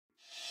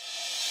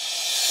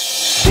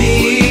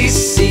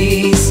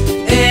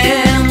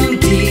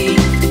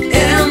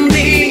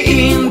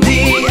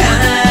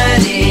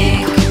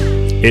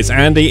It's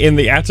Andy in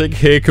the attic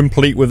here,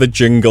 complete with a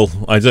jingle.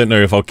 I don't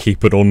know if I'll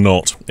keep it or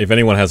not. If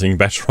anyone has any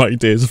better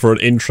ideas for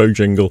an intro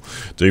jingle,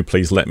 do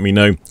please let me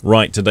know.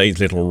 Right, today's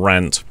little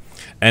rant.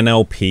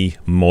 NLP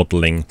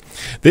modelling.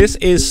 This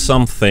is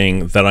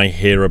something that I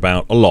hear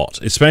about a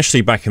lot,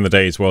 especially back in the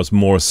days where I was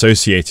more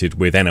associated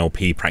with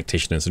NLP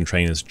practitioners and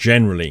trainers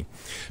generally.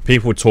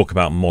 People would talk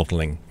about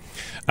modelling.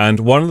 And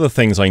one of the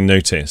things I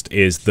noticed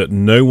is that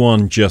no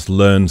one just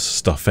learns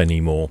stuff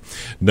anymore.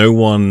 No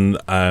one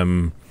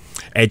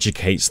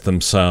educates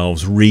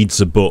themselves,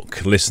 reads a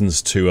book,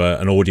 listens to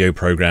an audio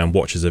program,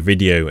 watches a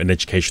video, an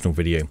educational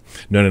video.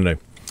 No.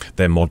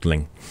 They're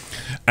modelling.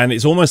 And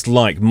it's almost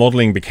like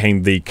modelling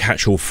became the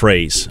catch-all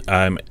phrase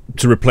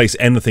to replace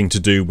anything to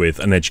do with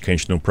an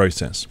educational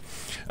process.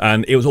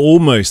 And it was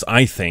almost,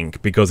 I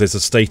think, because there's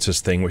a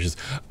status thing, which is,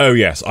 oh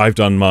yes, I've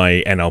done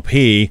my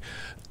NLP,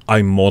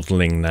 I'm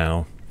modelling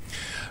now.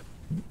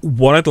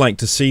 What I'd like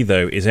to see,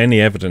 though, is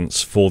any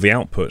evidence for the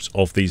output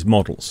of these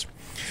models.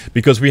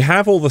 Because we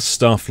have all the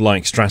stuff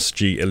like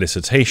strategy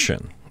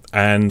elicitation.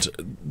 And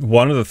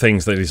one of the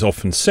things that is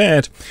often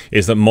said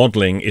is that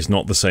modelling is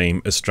not the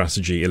same as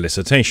strategy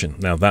elicitation.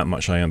 Now, that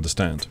much I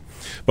understand.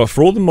 But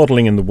for all the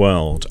modelling in the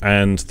world,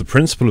 and the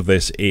principle of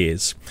this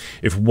is,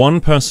 if one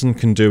person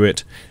can do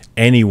it,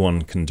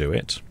 anyone can do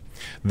it.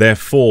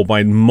 Therefore,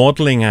 by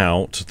modelling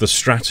out the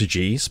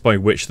strategies by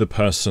which the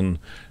person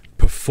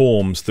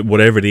performs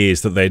whatever it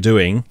is that they're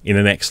doing in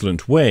an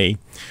excellent way,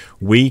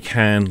 we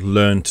can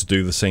learn to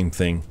do the same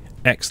thing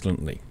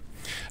excellently.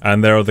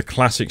 And there are the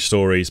classic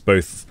stories,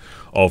 both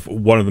of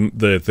one of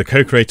the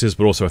co-creators,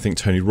 but also I think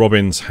Tony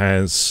Robbins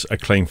has a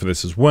claim for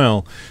this as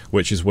well,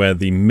 which is where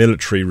the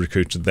military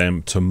recruited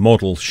them to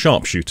model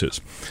sharpshooters.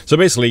 So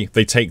basically,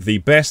 they take the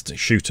best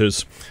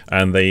shooters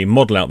and they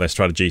model out their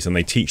strategies and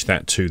they teach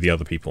that to the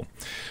other people.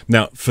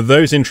 Now, for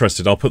those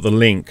interested, I'll put the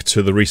link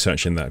to the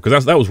research in there,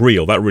 because that was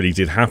real. That really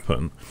did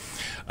happen.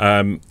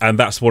 And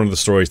that's one of the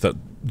stories that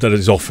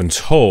is often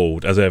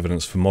told as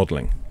evidence for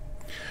modeling.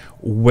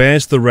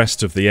 Where's the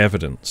rest of the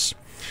evidence?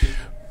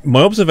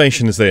 My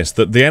observation is this,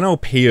 that the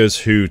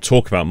NLPers who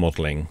talk about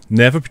modelling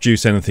never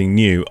produce anything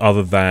new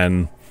other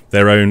than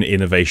their own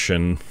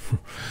innovation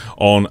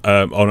on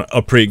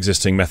a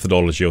pre-existing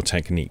methodology or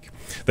technique.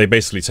 They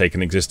basically take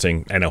an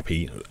existing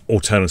NLP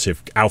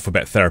alternative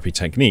alphabet therapy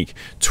technique,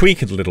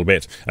 tweak it a little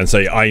bit, and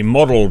say, I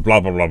modelled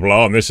blah, blah, blah,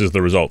 blah, and this is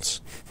the results.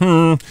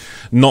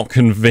 Not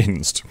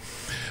convinced.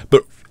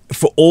 But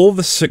for all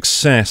the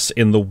success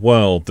in the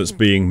world that's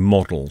being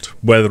modelled,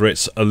 whether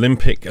it's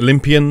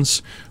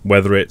Olympians,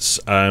 whether it's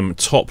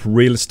top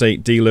real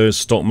estate dealers,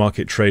 stock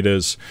market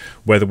traders,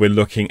 whether we're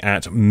looking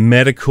at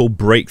medical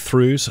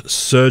breakthroughs,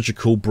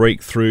 surgical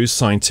breakthroughs,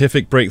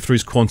 scientific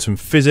breakthroughs, quantum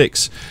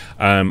physics,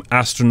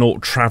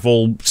 astronaut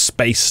travel,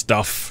 space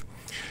stuff,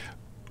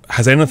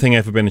 has anything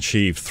ever been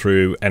achieved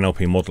through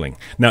NLP modelling?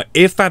 Now,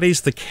 if that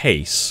is the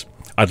case,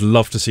 I'd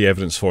love to see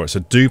evidence for it,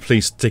 so do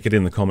please stick it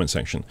in the comment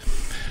section.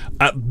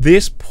 At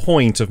this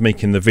point of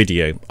making the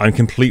video, I'm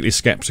completely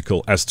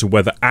skeptical as to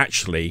whether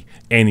actually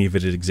any of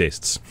it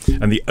exists.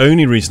 And the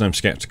only reason I'm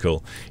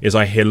skeptical is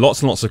I hear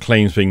lots and lots of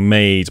claims being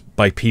made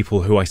by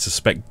people who I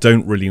suspect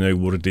don't really know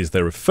what it is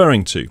they're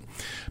referring to.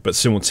 But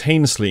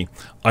simultaneously,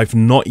 I've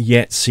not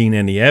yet seen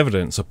any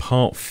evidence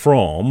apart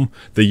from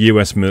the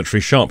US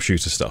military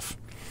sharpshooter stuff.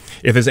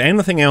 If there's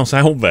anything else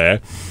out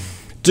there,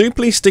 do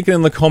please stick it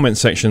in the comment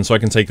section so I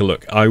can take a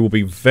look. I will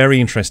be very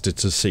interested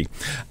to see.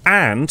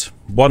 And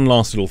one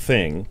last little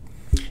thing.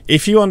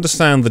 If you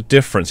understand the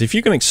difference, if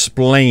you can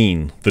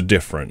explain the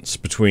difference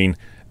between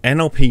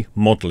NLP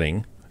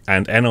modelling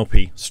and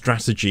NLP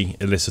strategy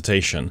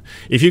elicitation,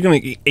 if you're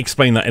going to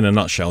explain that in a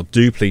nutshell,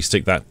 do please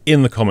stick that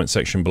in the comment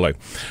section below.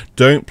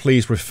 Don't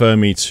please refer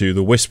me to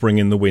the Whispering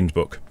in the Wind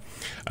book.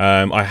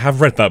 I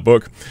have read that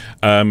book.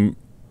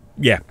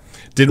 Yeah.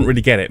 Didn't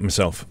really get it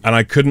myself, and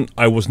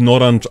I was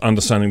not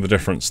understanding the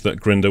difference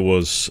that Grinder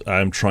was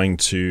trying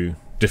to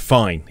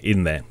define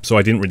in there, so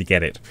I didn't really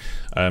get it.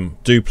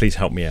 Do please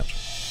help me out.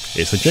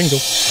 It's a jingle.